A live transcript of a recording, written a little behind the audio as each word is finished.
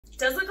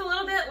does look a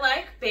little bit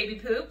like baby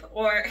poop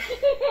or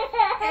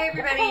Hey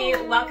everybody,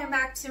 welcome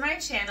back to my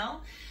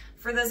channel.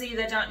 For those of you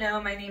that don't know,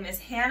 my name is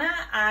Hannah.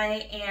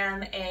 I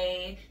am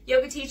a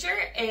yoga teacher,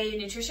 a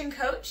nutrition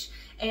coach,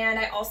 and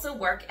I also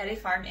work at a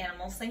farm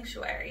animal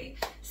sanctuary.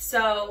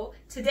 So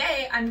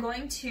today I'm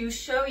going to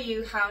show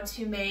you how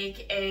to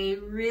make a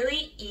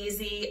really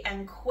easy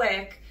and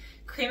quick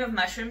cream of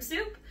mushroom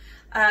soup.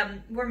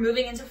 We're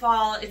moving into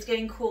fall, it's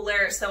getting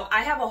cooler, so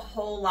I have a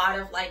whole lot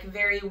of like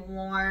very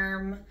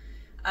warm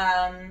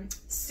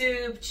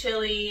soup,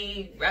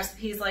 chili,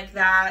 recipes like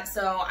that.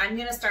 So I'm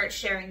gonna start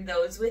sharing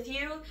those with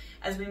you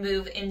as we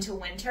move into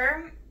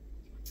winter.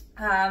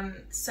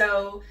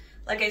 So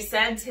like I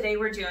said, today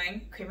we're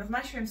doing cream of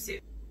mushroom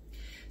soup.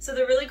 So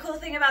the really cool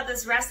thing about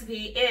this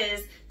recipe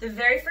is the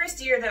very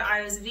first year that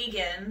I was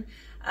vegan,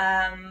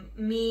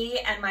 me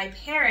and my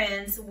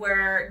parents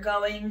were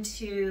going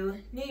to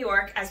New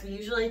York, as we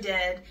usually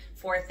did,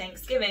 for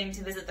Thanksgiving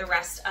to visit the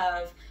rest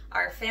of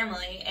our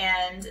family.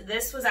 And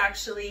this was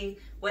actually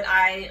what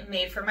I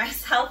made for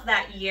myself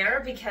that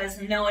year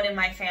because no one in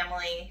my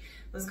family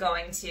was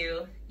going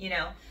to, you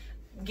know,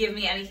 give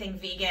me anything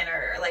vegan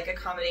or like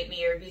accommodate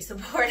me or be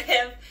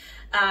supportive.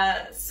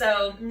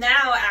 So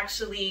now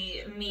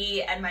actually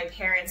me and my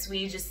parents,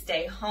 we just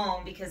stay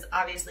home because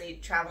obviously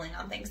traveling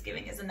on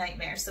Thanksgiving is a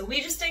nightmare. So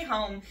we just stay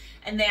home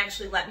and they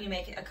actually let me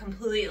make a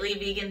completely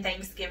vegan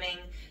Thanksgiving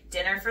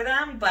dinner for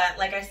them. But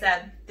like I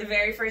said, the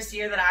very first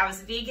year that I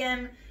was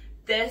vegan,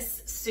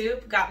 this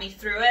soup got me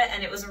through it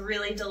and it was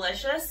really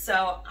delicious.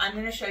 So I'm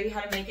going to show you how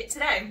to make it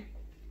today.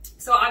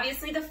 So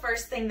obviously the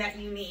first thing that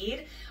you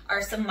need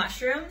are some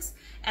mushrooms,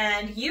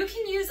 and you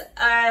can use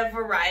a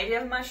variety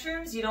of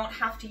mushrooms. You don't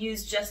have to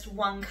use just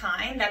one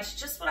kind. That's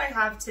just what I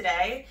have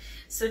today.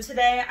 So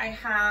today I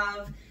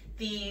have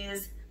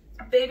these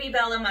baby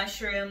Bella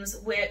mushrooms,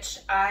 which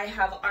I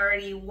have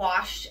already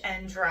washed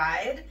and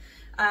dried.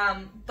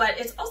 But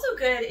it's also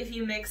good if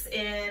you mix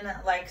in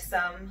like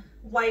some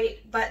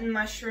white button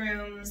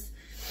mushrooms,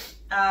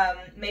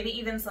 maybe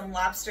even some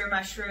lobster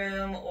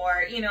mushroom,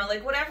 or, you know,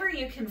 like whatever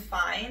you can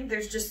find.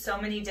 There's just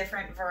so many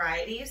different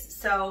varieties.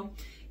 So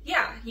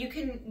yeah, you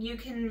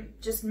can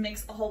just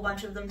mix a whole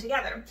bunch of them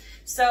together.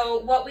 So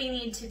what we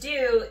need to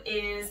do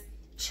is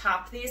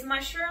chop these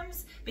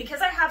mushrooms. Because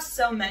I have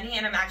so many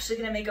and I'm actually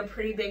gonna make a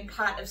pretty big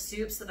pot of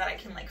soup so that I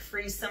can like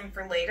freeze some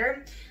for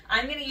later,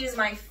 I'm gonna use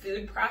my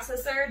food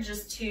processor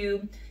just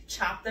to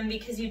chop them,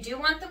 because you do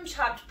want them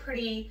chopped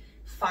pretty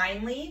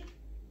finely.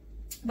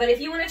 But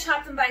if you want to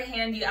chop them by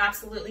hand, you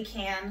absolutely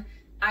can.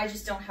 I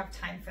just don't have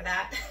time for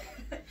that.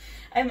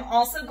 I'm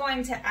also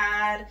going to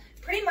add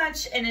pretty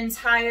much an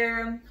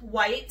entire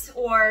white,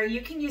 or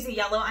you can use a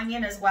yellow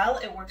onion as well.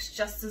 It works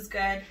just as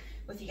good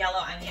with yellow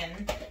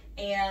onion.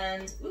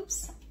 And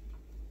oops.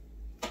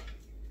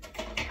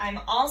 I'm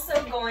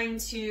also going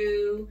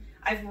to,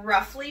 I've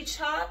roughly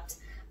chopped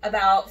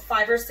about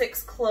 5 or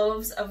 6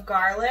 cloves of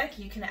garlic.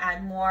 You can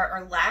add more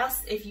or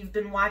less. If you've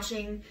been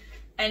watching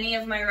any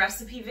of my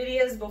recipe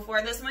videos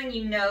before this one,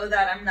 you know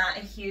that I'm not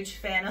a huge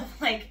fan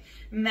of like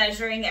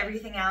measuring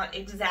everything out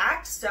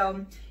exact.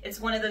 So it's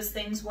one of those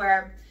things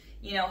where,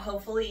 you know,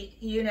 hopefully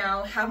you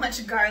know how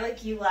much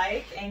garlic you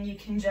like and you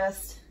can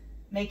just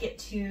make it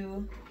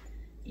to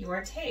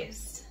your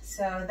taste.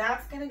 So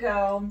that's gonna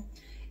go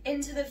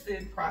into the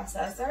food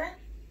processor.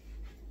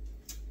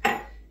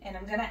 And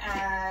I'm gonna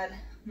add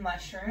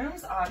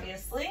mushrooms,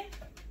 obviously.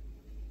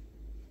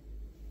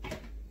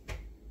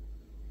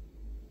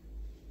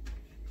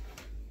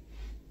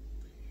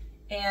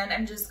 And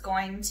I'm just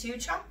going to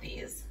chop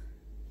these.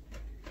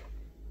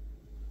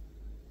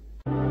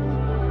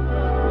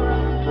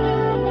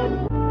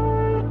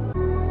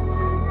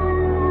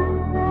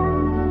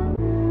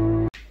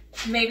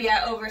 Maybe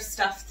I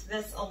overstuffed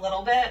this a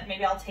little bit.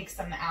 Maybe I'll take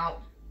some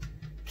out.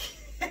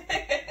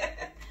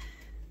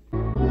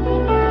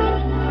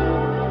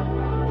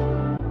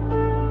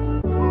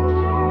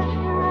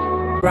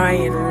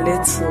 Ryan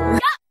Little.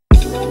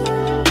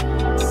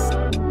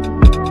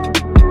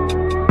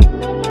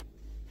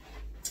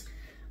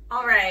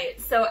 Alright,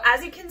 so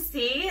as you can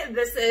see,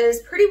 this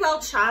is pretty well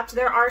chopped.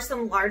 There are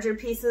some larger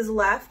pieces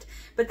left,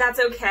 but that's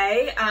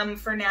okay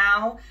for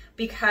now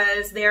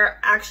because they're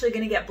actually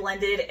going to get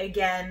blended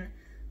again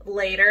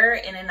later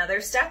in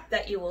another step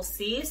that you will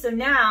see. So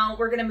now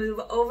we're going to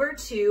move over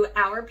to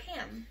our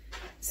pan.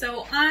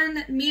 So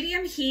on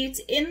medium heat,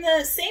 in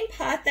the same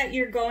pot that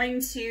you're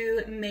going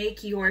to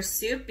make your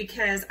soup,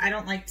 because I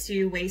don't like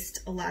to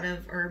waste a lot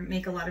of or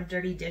make a lot of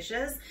dirty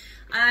dishes,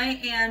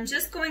 I am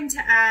just going to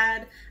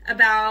add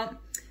about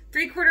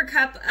 3/4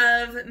 cup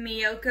of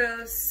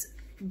Miyoko's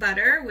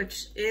butter,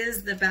 which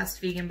is the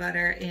best vegan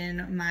butter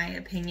in my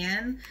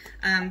opinion.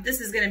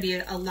 This is going to be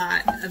a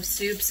lot of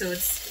soup, so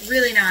it's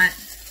really not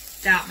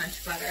that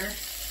much butter.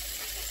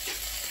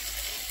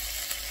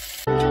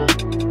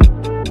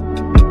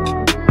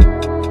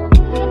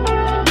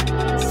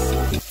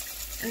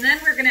 And then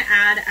we're going to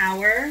add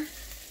our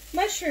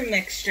mushroom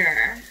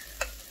mixture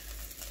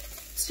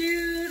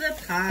to the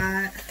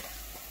pot.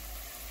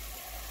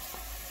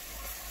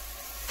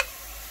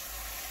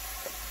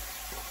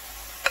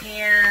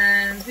 And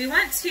And we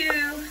want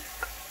to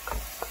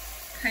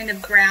kind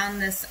of brown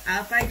this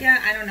up, I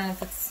guess. I don't know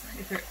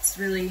if it's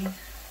really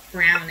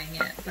browning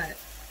it, but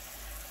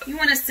you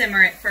want to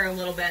simmer it for a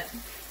little bit.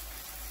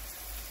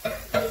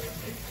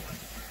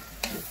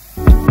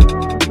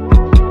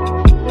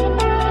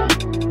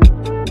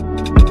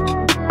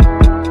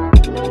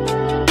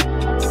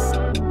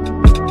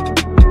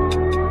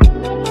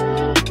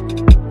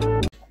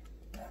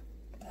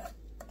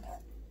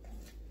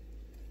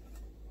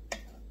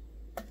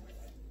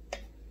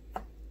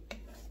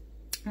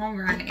 All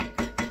right,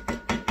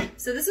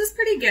 so this is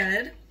pretty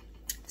good.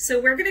 So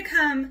we're gonna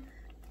turn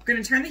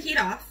the heat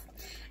off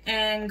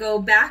and go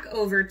back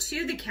over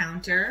to the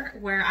counter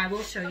where I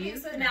will show you.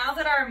 So now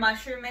that our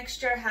mushroom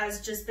mixture has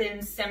just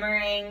been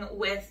simmering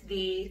with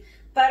the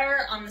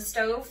butter on the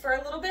stove for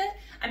a little bit,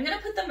 I'm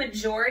gonna put the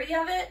majority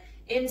of it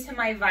into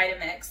my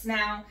Vitamix.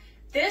 Now,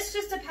 this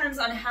just depends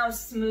on how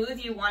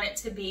smooth you want it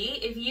to be.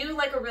 If you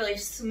like a really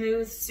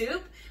smooth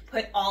soup,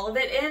 put all of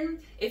it in.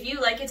 If you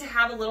like it to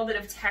have a little bit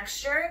of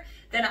texture,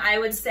 then I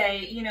would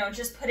say, you know,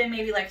 just put in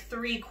maybe like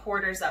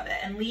 3/4 of it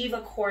and leave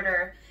a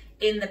quarter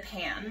in the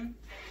pan.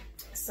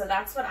 So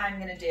that's what I'm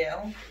gonna do.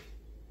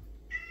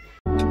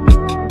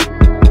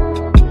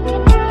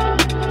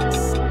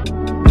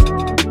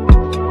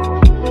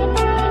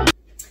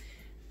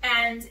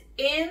 And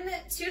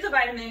into the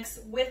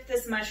Vitamix with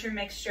this mushroom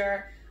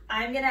mixture,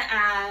 I'm gonna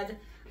add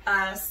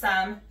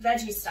some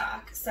veggie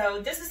stock.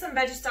 So this is some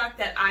veggie stock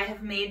that I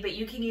have made, but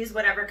you can use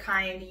whatever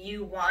kind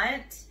you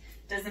want.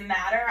 Doesn't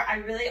matter. I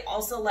really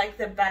also like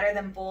the Better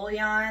Than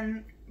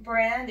Bouillon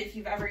brand, if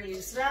you've ever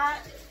used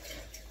that.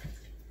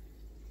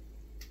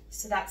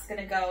 So that's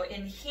gonna go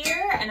in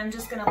here, and I'm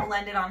just gonna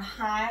blend it on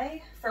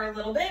high for a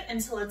little bit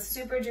until it's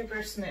super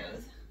duper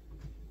smooth.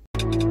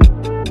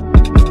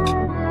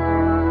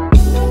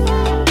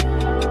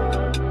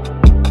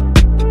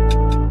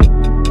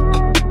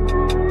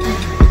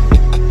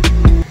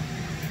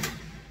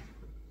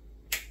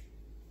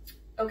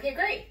 Okay,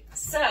 great.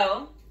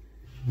 So,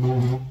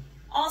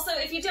 also,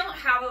 if you don't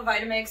have a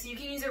Vitamix, you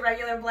can use a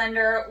regular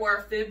blender or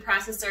a food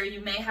processor.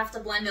 You may have to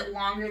blend it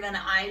longer than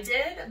I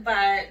did,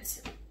 but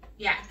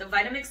yeah, the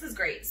Vitamix is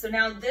great. So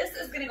now this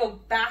is gonna go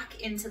back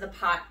into the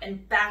pot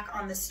and back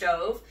on the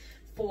stove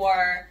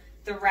for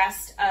the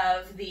rest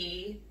of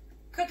the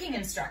cooking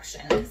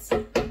instructions.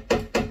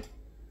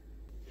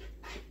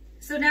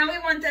 So now we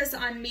want this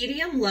on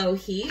medium-low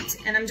heat,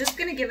 and I'm just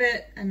gonna give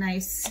it a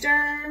nice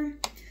stir.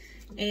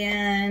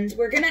 And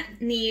we're gonna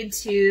need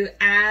to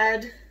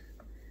add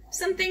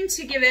something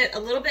to give it a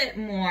little bit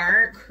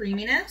more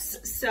creaminess.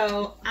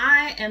 So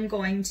I am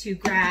going to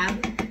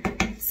grab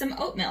some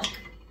oat milk.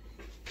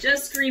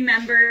 Just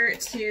remember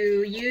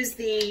to use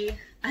the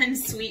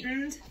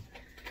unsweetened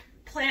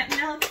plant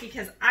milk,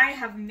 because I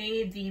have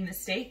made the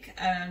mistake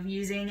of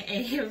using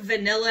a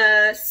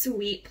vanilla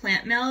sweet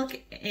plant milk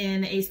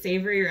in a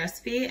savory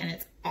recipe, and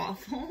it's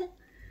awful.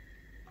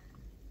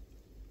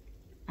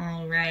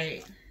 All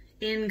right.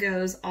 In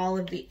goes all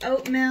of the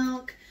oat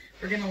milk.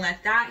 We're gonna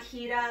let that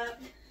heat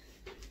up.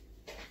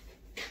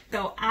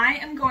 So I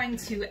am going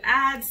to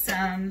add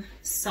some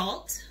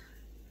salt.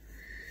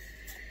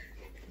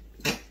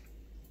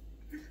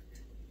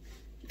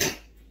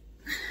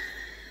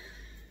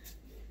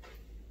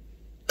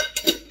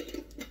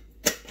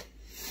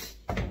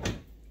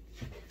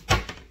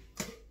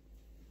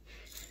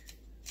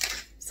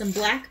 Some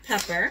black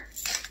pepper.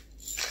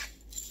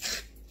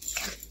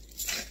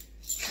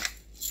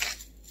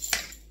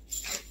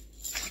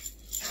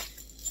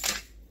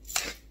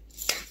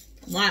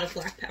 A lot of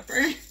black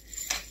pepper.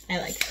 I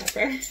like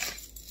pepper.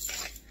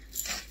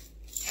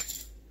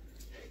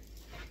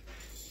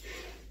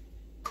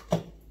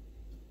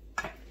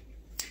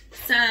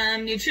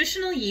 Some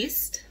nutritional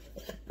yeast.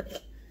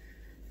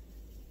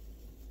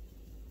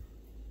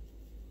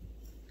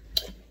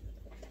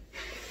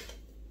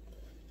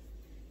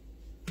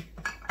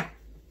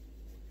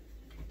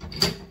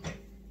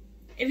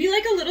 If you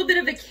like a little bit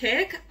of a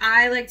kick,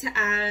 I like to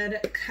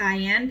add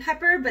cayenne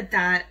pepper, but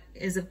that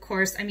is, of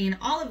course, I mean,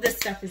 all of this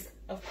stuff is,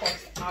 of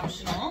course,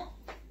 optional.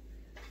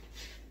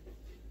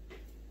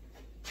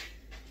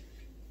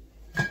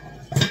 A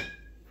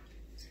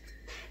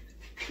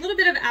little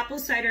bit of apple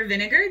cider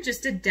vinegar,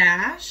 just a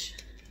dash.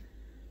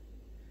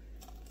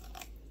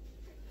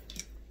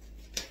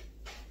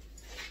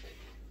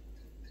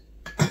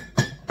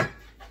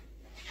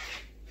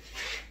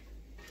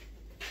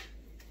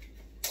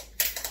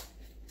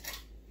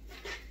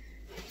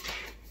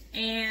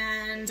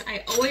 And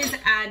I always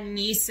add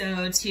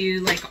miso to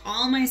like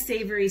all my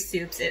savory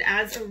soups. It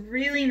adds a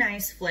really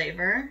nice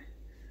flavor.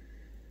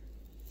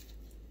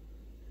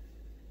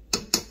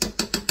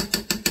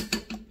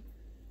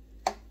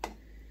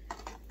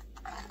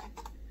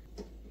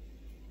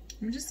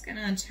 I'm just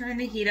gonna turn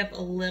the heat up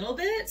a little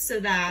bit so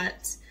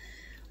that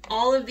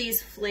all of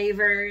these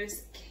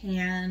flavors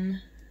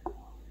can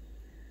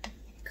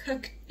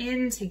cook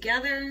in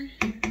together.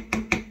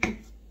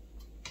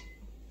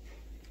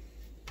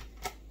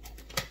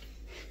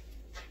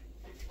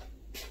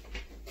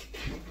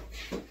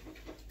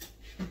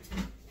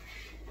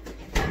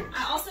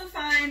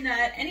 find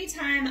that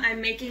anytime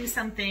I'm making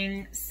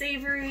something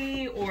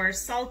savory or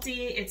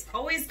salty, it's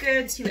always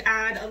good to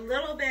add a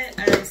little bit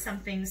of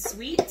something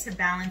sweet to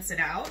balance it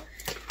out.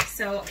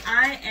 So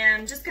I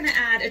am just gonna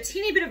add a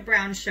teeny bit of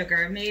brown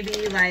sugar,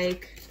 maybe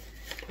like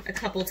a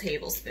couple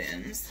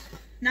tablespoons.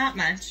 Not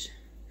much.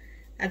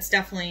 That's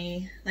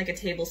definitely like a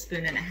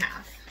tablespoon and a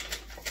half.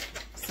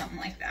 Something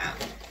like that.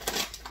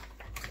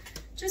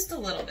 Just a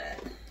little bit.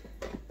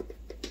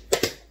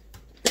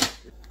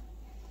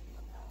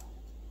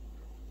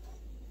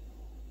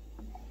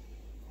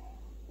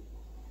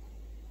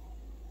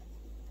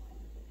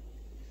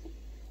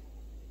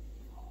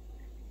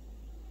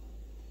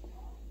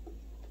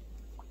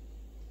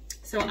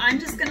 So I'm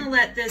just gonna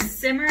let this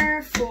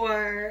simmer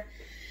for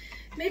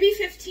maybe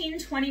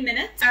 15-20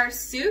 minutes. Our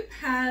soup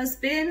has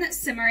been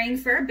simmering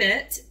for a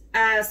bit,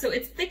 so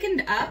it's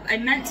thickened up. I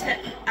meant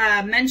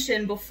to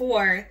mention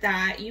before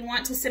that you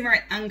want to simmer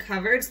it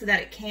uncovered so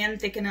that it can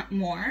thicken up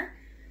more.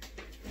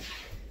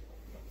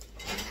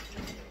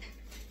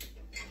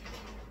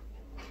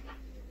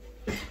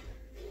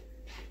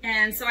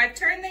 And so I've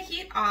turned the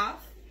heat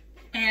off,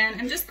 and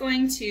I'm just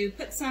going to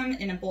put some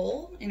in a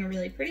bowl, in a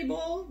really pretty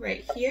bowl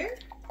right here.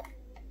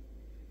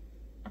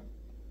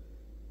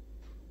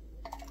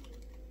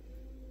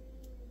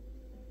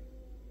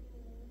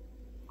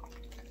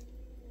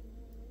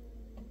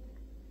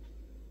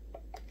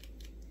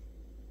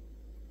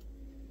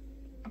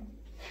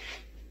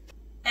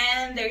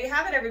 And there you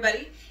have it,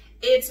 everybody.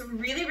 It's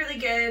really, really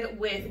good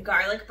with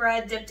garlic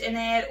bread dipped in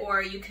it,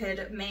 or you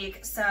could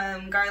make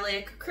some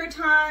garlic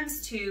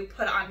croutons to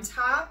put on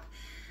top.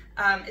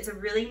 It's a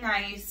really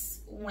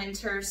nice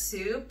winter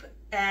soup,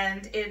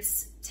 and it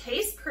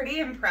tastes pretty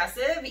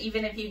impressive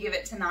even if you give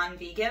it to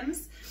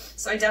non-vegans.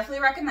 So I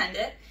definitely recommend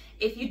it.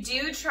 If you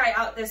do try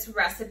out this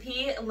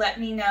recipe, let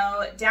me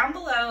know down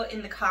below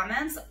in the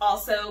comments.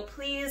 Also,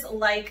 please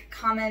like,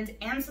 comment,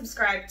 and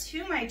subscribe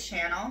to my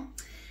channel.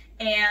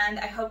 And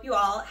I hope you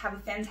all have a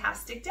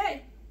fantastic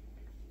day.